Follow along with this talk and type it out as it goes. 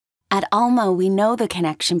At Alma, we know the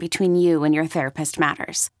connection between you and your therapist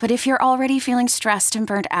matters. But if you're already feeling stressed and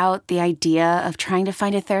burnt out, the idea of trying to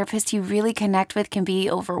find a therapist you really connect with can be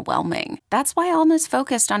overwhelming. That's why Alma's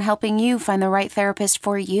focused on helping you find the right therapist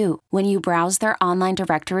for you. When you browse their online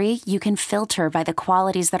directory, you can filter by the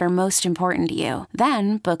qualities that are most important to you.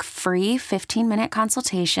 Then book free 15-minute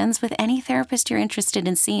consultations with any therapist you're interested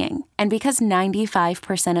in seeing. And because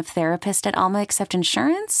 95% of therapists at Alma accept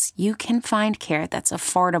insurance, you can find care that's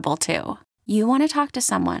affordable too. You want to talk to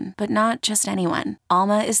someone, but not just anyone.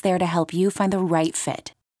 Alma is there to help you find the right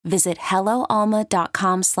fit. Visit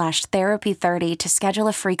helloalma.com/therapy30 to schedule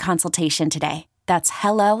a free consultation today. That's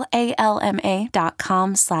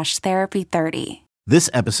helloalma.com/therapy30.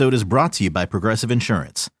 This episode is brought to you by Progressive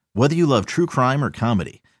Insurance. Whether you love true crime or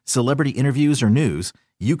comedy, celebrity interviews or news,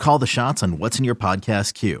 you call the shots on what's in your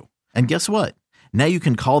podcast queue. And guess what? Now you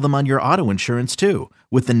can call them on your auto insurance too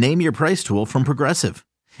with the Name Your Price tool from Progressive.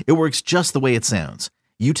 It works just the way it sounds.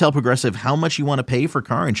 You tell Progressive how much you want to pay for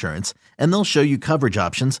car insurance, and they'll show you coverage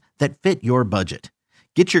options that fit your budget.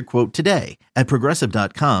 Get your quote today at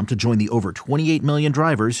Progressive.com to join the over 28 million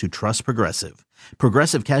drivers who trust Progressive.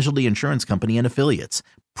 Progressive Casualty Insurance Company and Affiliates.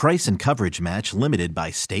 Price and coverage match limited by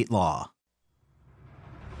state law.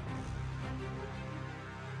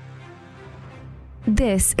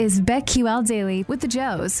 This is BetQL Daily with the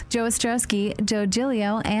Joes, Joe Ostrowski, Joe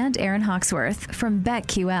Giglio, and Aaron Hawksworth from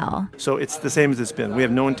BetQL. So it's the same as it's been. We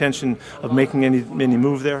have no intention of making any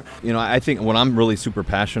move there. You know, I think what I'm really super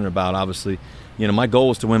passionate about, obviously, you know, my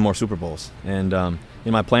goal is to win more Super Bowls, and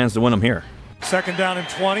my plan is to win them here. Second down and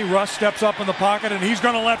 20. Russ steps up in the pocket, and he's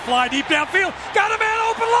going to let fly deep downfield. Got a man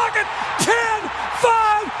open, Lockett. 10,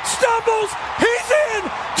 5, stumbles. He's in.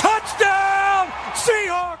 Touchdown,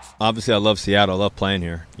 Seahawks. Obviously, I love Seattle. I love playing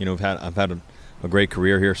here. You know, I've had a great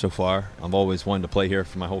career here so far. I've always wanted to play here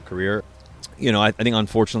for my whole career. You know, I think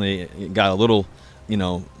unfortunately it got a little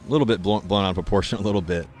bit blown out of proportion a little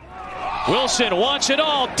bit. Wilson wants it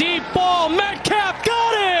all. Deep ball. Metcalf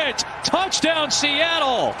got it. Touchdown,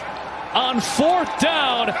 Seattle. On fourth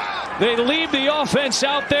down, they leave the offense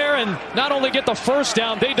out there and not only get the first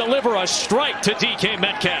down, they deliver a strike to DK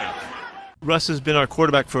Metcalf. Russ has been our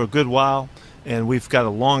quarterback for a good while, and we've got a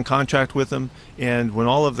long contract with him. And when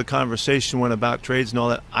all of the conversation went about trades and all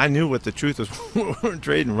that, I knew what the truth was. We weren't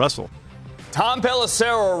trading Russell. Tom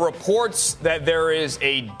Pelissero reports that there is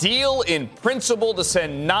a deal in principle to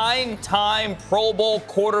send 9-time Pro Bowl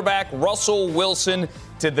quarterback Russell Wilson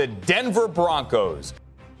to the Denver Broncos.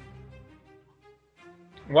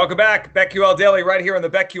 Welcome back. BetQL Daily right here on the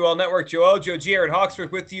BetQL Network. Joe G. Aaron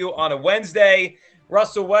Hawksworth with you on a Wednesday.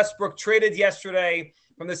 Russell Westbrook traded yesterday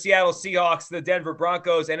from the Seattle Seahawks to the Denver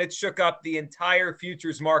Broncos, and it shook up the entire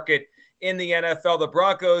futures market in the NFL. The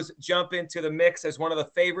Broncos jump into the mix as one of the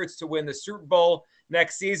favorites to win the Super Bowl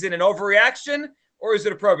next season. An overreaction, or is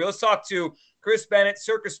it appropriate? Let's talk to Chris Bennett,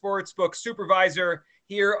 Circus Sportsbook supervisor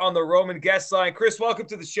here on the Roman guest line. Chris, welcome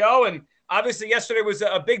to the show. And obviously yesterday was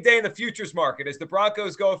a big day in the futures market as the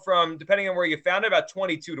Broncos go from, depending on where you found it, about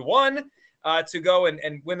 22-1 to go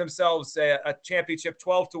and win themselves a championship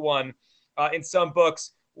 12-1 in some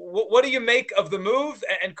books. What do you make of the move?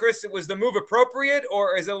 And Chris, was the move appropriate,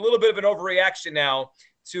 or is it a little bit of an overreaction now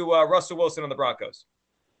to Russell Wilson on the Broncos?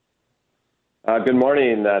 Good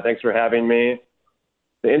morning. Thanks for having me.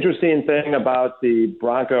 The interesting thing about the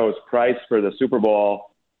Broncos' price for the Super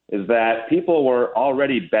Bowl is that people were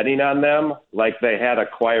already betting on them like they had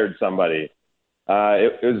acquired somebody.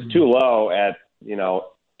 It was too low at,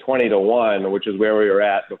 20-1, which is where we were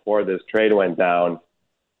at before this trade went down,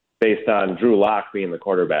 based on Drew Lock being the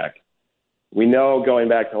quarterback. We know going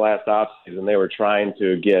back to last offseason, they were trying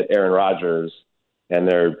to get Aaron Rodgers, and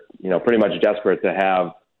they're, pretty much desperate to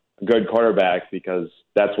have a good quarterback because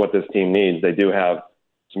that's what this team needs. They do have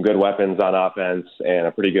some good weapons on offense and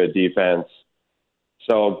a pretty good defense.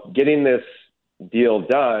 So getting this deal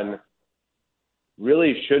done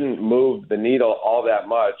really shouldn't move the needle all that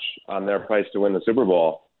much on their price to win the Super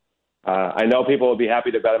Bowl. I know people will be happy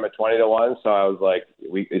to bet them at 20-1, so I was like,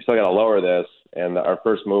 we still got to lower this. And our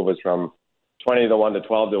first move was from 20-1 to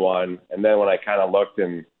 12-1. And then when I kind of looked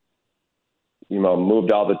and,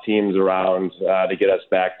 moved all the teams around to get us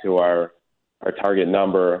back to our target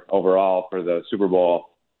number overall for the Super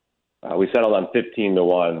Bowl, we settled on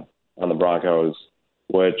 15-1 on the Broncos,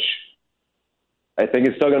 which I think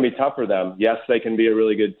is still going to be tough for them. Yes, they can be a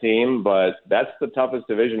really good team, but that's the toughest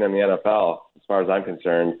division in the NFL as far as I'm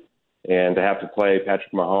concerned. And to have to play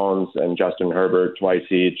Patrick Mahomes and Justin Herbert twice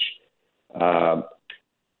each,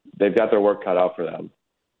 they've got their work cut out for them.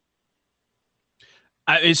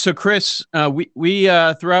 So, Chris, we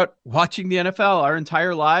throughout watching the NFL our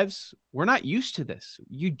entire lives, we're not used to this.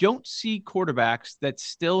 You don't see quarterbacks that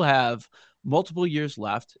still have multiple years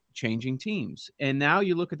left changing teams. And now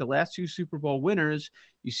you look at the last two Super Bowl winners,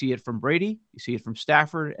 you see it from Brady, you see it from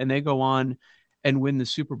Stafford, and they go on and win the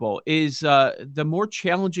Super Bowl. Is the more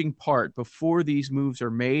challenging part before these moves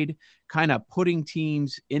are made, kind of putting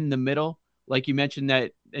teams in the middle? Like you mentioned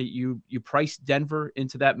that you priced Denver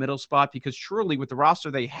into that middle spot, because surely with the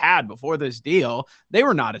roster they had before this deal, they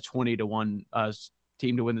were not a 20-1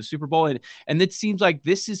 team to win the Super Bowl. And it seems like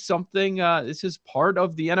this is something, this is part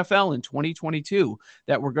of the NFL in 2022,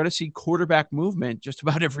 that we're going to see quarterback movement just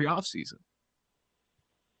about every offseason.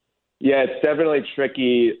 Yeah, it's definitely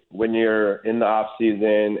tricky when you're in the off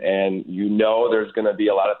season and there's going to be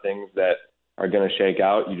a lot of things that are going to shake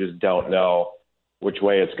out. You just don't know which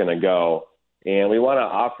way it's going to go. And we want to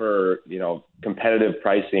offer, competitive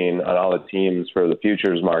pricing on all the teams for the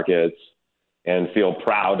futures markets and feel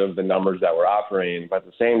proud of the numbers that we're offering. But at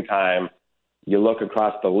the same time, you look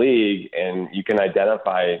across the league and you can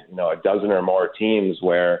identify, a dozen or more teams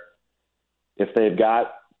where if they've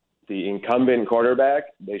got the incumbent quarterback,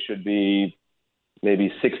 they should be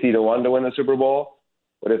maybe 60-1 to win the Super Bowl.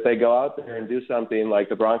 But if they go out there and do something like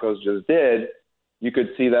the Broncos just did, you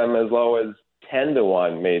could see them as low as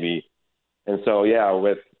 10-1 maybe. And so, yeah,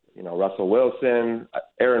 with, Russell Wilson,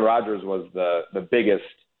 Aaron Rodgers was the biggest,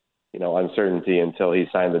 uncertainty until he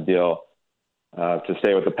signed the deal to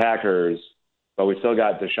stay with the Packers. But we still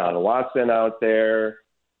got Deshaun Watson out there.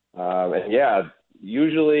 And yeah,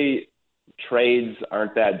 usually trades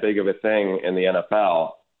aren't that big of a thing in the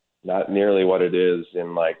NFL, not nearly what it is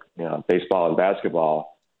in baseball and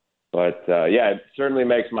basketball. But yeah, it certainly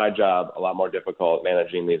makes my job a lot more difficult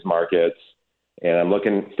managing these markets. And I'm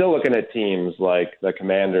still looking at teams like the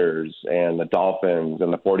Commanders and the Dolphins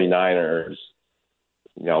and the 49ers.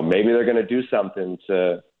 Maybe they're going to do something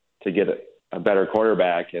to get a better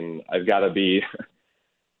quarterback, and I've got to be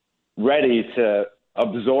ready to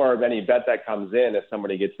absorb any bet that comes in if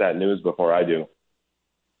somebody gets that news before I do.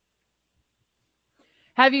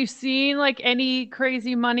 Have you seen any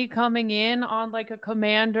crazy money coming in on a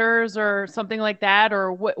Commanders or something like that?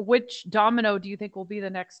 Or which domino do you think will be the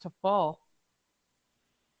next to fall?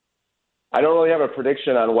 I don't really have a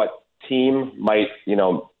prediction on what team might,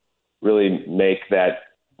 really make that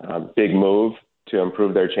big move to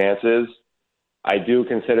improve their chances. I do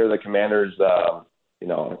consider the Commanders, a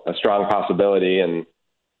strong possibility, and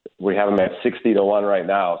we have them at 60-1 right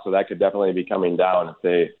now. So that could definitely be coming down if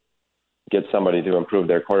they get somebody to improve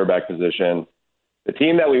their quarterback position. The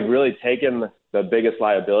team that we've really taken the biggest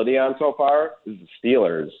liability on so far is the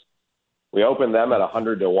Steelers. We opened them at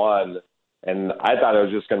 100-1, and I thought it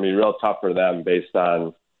was just going to be real tough for them based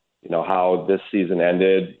on, how this season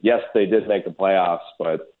ended. Yes, they did make the playoffs,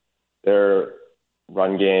 but their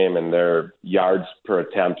run game and their yards per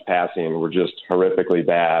attempt passing were just horrifically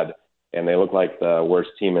bad, and they look like the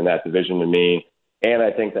worst team in that division to me. And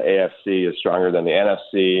I think the AFC is stronger than the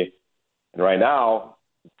NFC. And right now,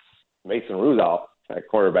 it's Mason Rudolph at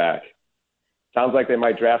quarterback. Sounds like they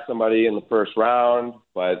might draft somebody in the first round,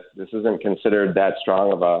 but this isn't considered that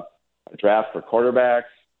strong of a draft for quarterbacks.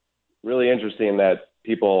 Really interesting that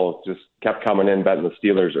people just kept coming in betting the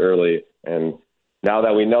Steelers early. And now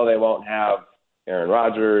that we know they won't have Aaron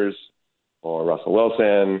Rodgers or Russell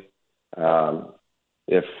Wilson,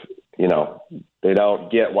 if, they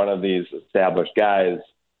don't get one of these established guys,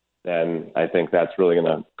 then I think that's really going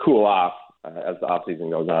to cool off as the offseason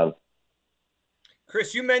goes on.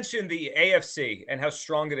 Chris, you mentioned the AFC and how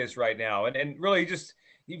strong it is right now. And really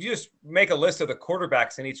you just make a list of the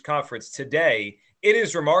quarterbacks in each conference today. It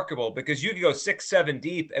is remarkable because you could go 6-7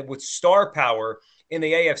 deep and with star power in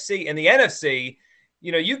the AFC. In the NFC,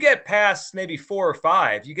 you get past maybe 4 or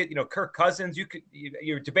 5. You get, Kirk Cousins.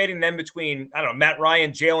 You're debating them between, I don't know, Matt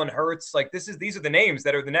Ryan, Jalen Hurts. These are the names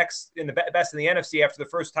that are the next in the best in the NFC after the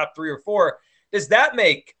first top 3 or 4. Does that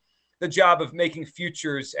make the job of making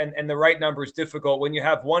futures and the right numbers difficult when you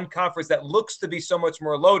have one conference that looks to be so much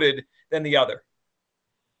more loaded than the other?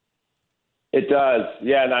 It does.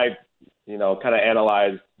 Yeah. And I, kind of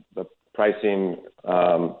analyzed the pricing,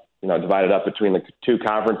 divided up between the two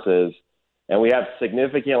conferences. And we have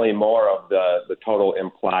significantly more of the total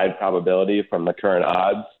implied probability from the current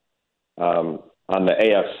odds on the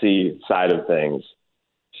AFC side of things.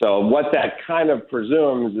 So what that kind of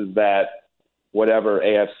presumes is that whatever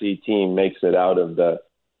AFC team makes it out of the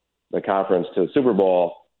conference to the Super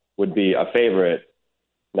Bowl would be a favorite.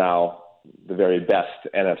 Now, the very best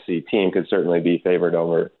NFC team could certainly be favored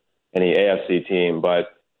over any AFC team. But,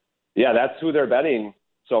 yeah, that's who they're betting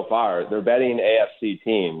so far. They're betting AFC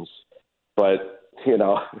teams. But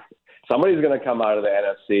somebody's going to come out of the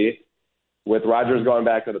NFC. With Rodgers going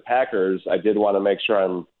back to the Packers, I did want to make sure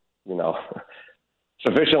I'm,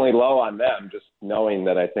 sufficiently low on them, just knowing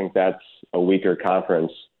that I think that's a weaker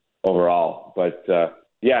conference overall. But,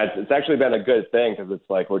 it's actually been a good thing because it's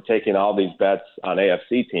like we're taking all these bets on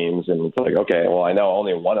AFC teams, and it's like, okay, well, I know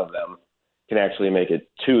only one of them can actually make it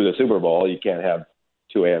to the Super Bowl. You can't have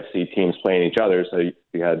two AFC teams playing each other, so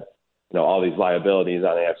you had all these liabilities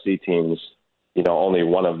on AFC teams. Only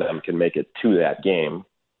one of them can make it to that game.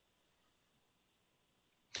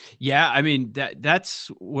 Yeah, I mean, that's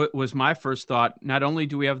what was my first thought. Not only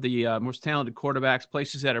do we have the most talented quarterbacks,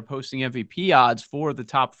 places that are posting MVP odds for the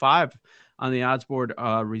top 5 on the odds board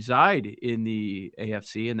reside in the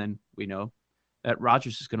AFC, and then we know that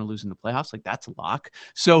Rodgers is going to lose in the playoffs. Like, that's a lock.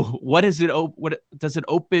 So what does it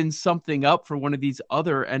open something up for one of these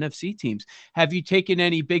other NFC teams? Have you taken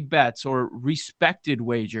any big bets or respected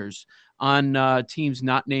wagers on teams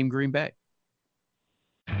not named Green Bay?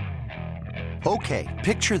 Okay,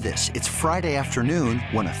 picture this. It's Friday afternoon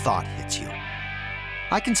when a thought hits you.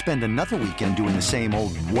 I can spend another weekend doing the same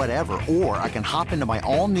old whatever, or I can hop into my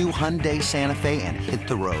all-new Hyundai Santa Fe and hit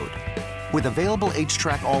the road. With available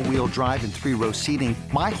H-Track all-wheel drive and 3-row seating,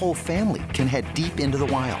 my whole family can head deep into the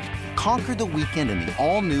wild. Conquer the weekend in the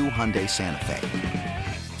all-new Hyundai Santa Fe.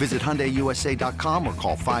 Visit HyundaiUSA.com or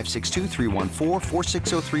call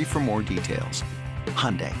 562-314-4603 for more details.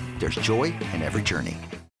 Hyundai, there's joy in every journey.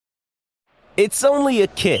 It's only a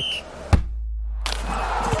kick,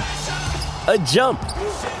 a jump,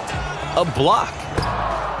 a block.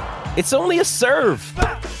 It's only a serve.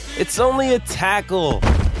 It's only a tackle,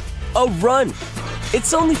 a run.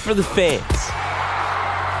 It's only for the fans.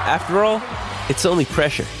 After all, it's only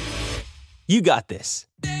pressure. You got this.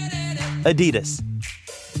 Adidas.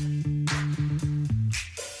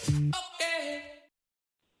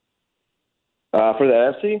 For the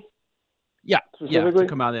NFC? Yeah, to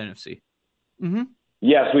come out of the NFC. Mm-hmm.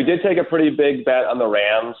 Yes, we did take a pretty big bet on the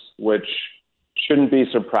Rams, which shouldn't be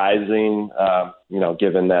surprising,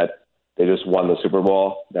 given that they just won the Super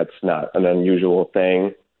Bowl. That's not an unusual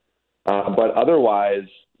thing. But otherwise,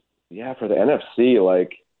 for the NFC,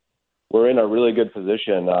 we're in a really good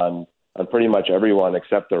position on pretty much everyone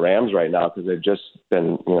except the Rams right now because they've just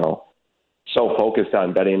been, so focused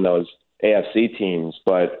on betting those AFC teams.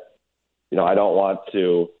 But, I don't want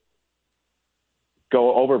to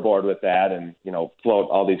go overboard with that and, float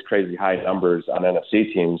all these crazy high numbers on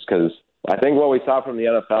NFC teams because I think what we saw from the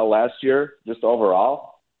NFL last year, just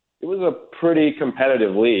overall, it was a pretty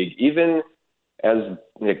competitive league. Even as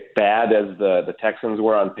bad as the Texans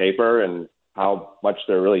were on paper and how much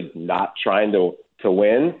they're really not trying to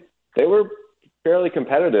win, they were fairly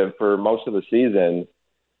competitive for most of the season.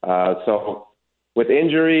 So with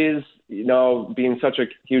injuries, being such a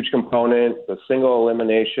huge component, the single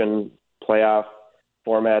elimination playoff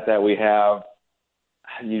format that we have,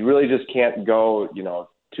 you really just can't go,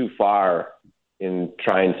 too far in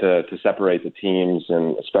trying to separate the teams,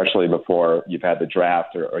 and especially before you've had the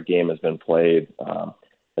draft or a game has been played.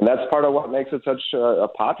 And that's part of what makes it such a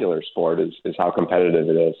popular sport is how competitive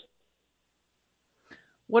it is.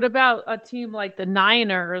 What about a team like the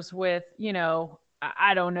Niners with,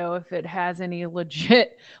 I don't know if it has any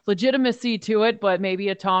legitimacy to it, but maybe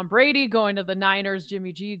a Tom Brady going to the Niners,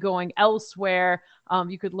 Jimmy G going elsewhere.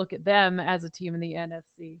 You could look at them as a team in the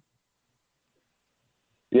NFC.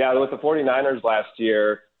 Yeah, with the 49ers last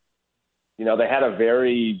year, they had a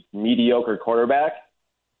very mediocre quarterback,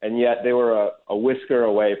 and yet they were a whisker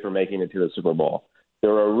away from making it to the Super Bowl. They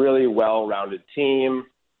were a really well-rounded team.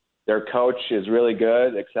 Their coach is really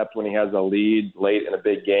good, except when he has a lead late in a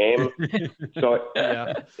big game. So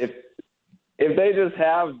if they just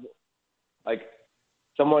have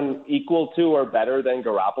someone equal to or better than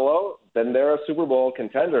Garoppolo, then they're a Super Bowl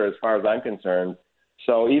contender as far as I'm concerned.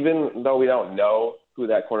 So even though we don't know who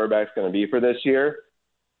that quarterback's going to be for this year,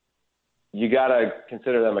 you got to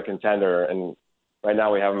consider them a contender. And right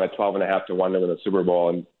now we have them at 12.5 to 1 to win the Super Bowl.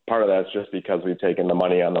 And part of that's just because we've taken the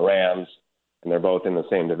money on the Rams and they're both in the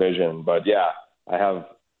same division. But I have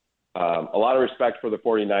a lot of respect for the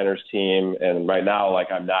 49ers team. And right now,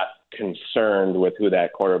 I'm not concerned with who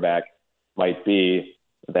that quarterback might be,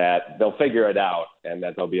 that they'll figure it out and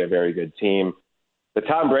that they'll be a very good team. The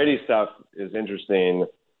Tom Brady stuff is interesting.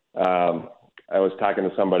 I was talking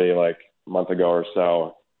to somebody a month ago or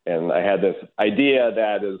so, and I had this idea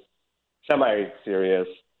that is semi-serious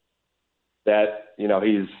that,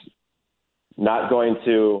 he's not going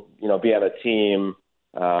to, be on a team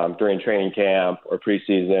during training camp or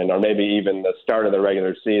preseason or maybe even the start of the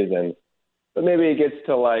regular season. But maybe it gets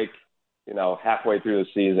to halfway through the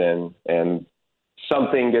season and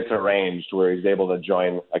something gets arranged where he's able to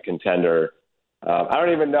join a contender. I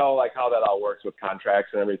don't even know like how that all works with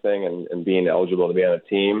contracts and everything and being eligible to be on a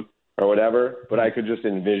team or whatever, but I could just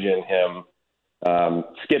envision him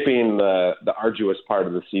skipping the arduous part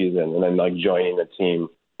of the season and then like joining the team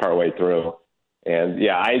partway through. And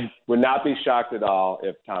yeah, I would not be shocked at all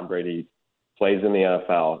if Tom Brady plays in the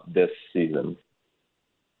NFL this season.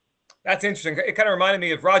 That's interesting. It kind of reminded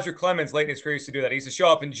me of Roger Clemens late in his career used to do that. He used to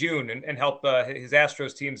show up in June and help his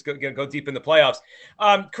Astros teams go deep in the playoffs.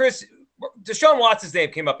 Chris, Deshaun Watson's name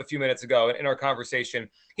came up a few minutes ago in our conversation.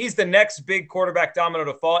 He's the next big quarterback domino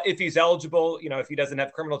to fall if he's eligible, if he doesn't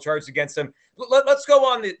have criminal charges against him. Let's go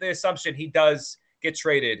on the assumption he does get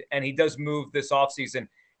traded and he does move this offseason.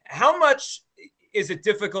 How much is it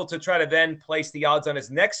difficult to try to then place the odds on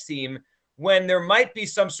his next team when there might be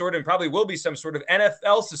some sort, and probably will be some sort of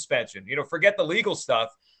NFL suspension? Forget the legal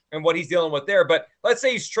stuff and what he's dealing with there. But let's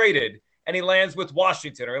say he's traded and he lands with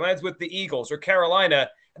Washington or he lands with the Eagles or Carolina.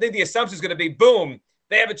 I think the assumption is going to be, boom,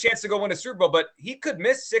 they have a chance to go win a Super Bowl, but he could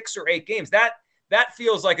miss 6 or 8 games. That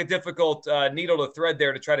feels like a difficult needle to thread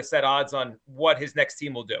there to try to set odds on what his next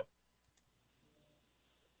team will do.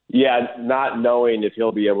 Yeah, not knowing if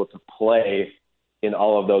he'll be able to play in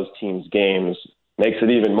all of those teams' games makes it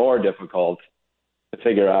even more difficult to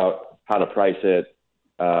figure out how to price it.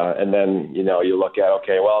 And then, you look at,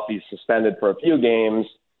 okay, well, if he's suspended for a few games,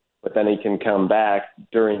 but then he can come back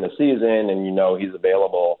during the season and he's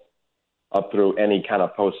available up through any kind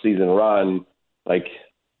of postseason run. Like,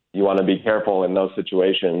 you want to be careful in those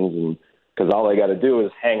situations, and because all they got to do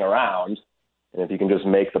is hang around. And if you can just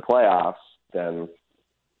make the playoffs, then,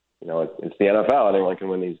 it's the NFL. Anyone can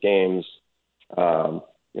win these games,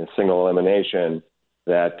 single elimination.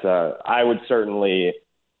 That I would certainly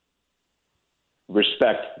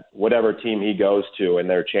respect whatever team he goes to and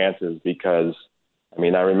their chances, because I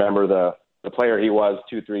remember the player he was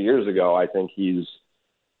 2-3 years ago. I think he's,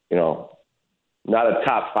 not a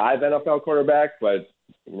top 5 NFL quarterback, but,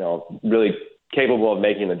 really capable of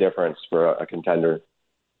making a difference for a contender.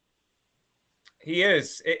 He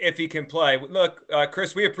is, if he can play. Look,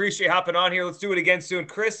 Chris, we appreciate hopping on here. Let's do it again soon.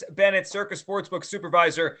 Chris Bennett, Circa Sportsbook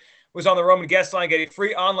Supervisor, was on the Roman guest line, getting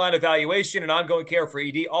free online evaluation and ongoing care for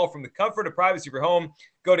ED, all from the comfort and privacy of your home.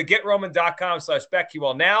 Go to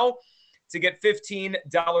GetRoman.com/BetQL now to get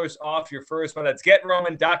 $15 off your first one. That's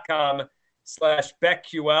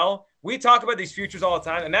GetRoman.com/BetQL. We talk about these futures all the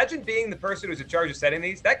time. Imagine being the person who's in charge of setting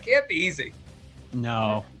these. That can't be easy.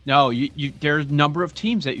 No. There's a number of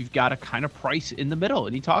teams that you've got to kind of price in the middle,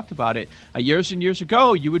 and he talked about it. Years and years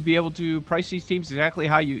ago, you would be able to price these teams exactly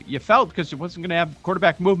how you felt, because it wasn't going to have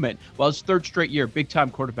quarterback movement. Well, it's 3rd straight year, big-time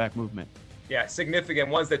quarterback movement. Yeah, significant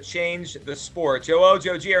ones that change the sport. Joe O,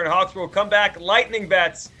 Joe G, Aaron Hawksworth will come back. Lightning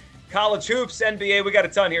bets, college hoops, NBA. We got a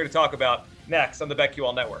ton here to talk about next on the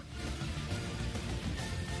BetQL Network.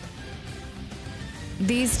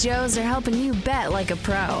 These Joes are helping you bet like a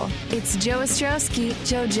pro. It's Joe Ostrowski,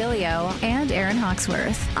 Joe Giglio, and Aaron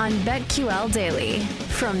Hawksworth on BetQL Daily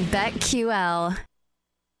from BetQL.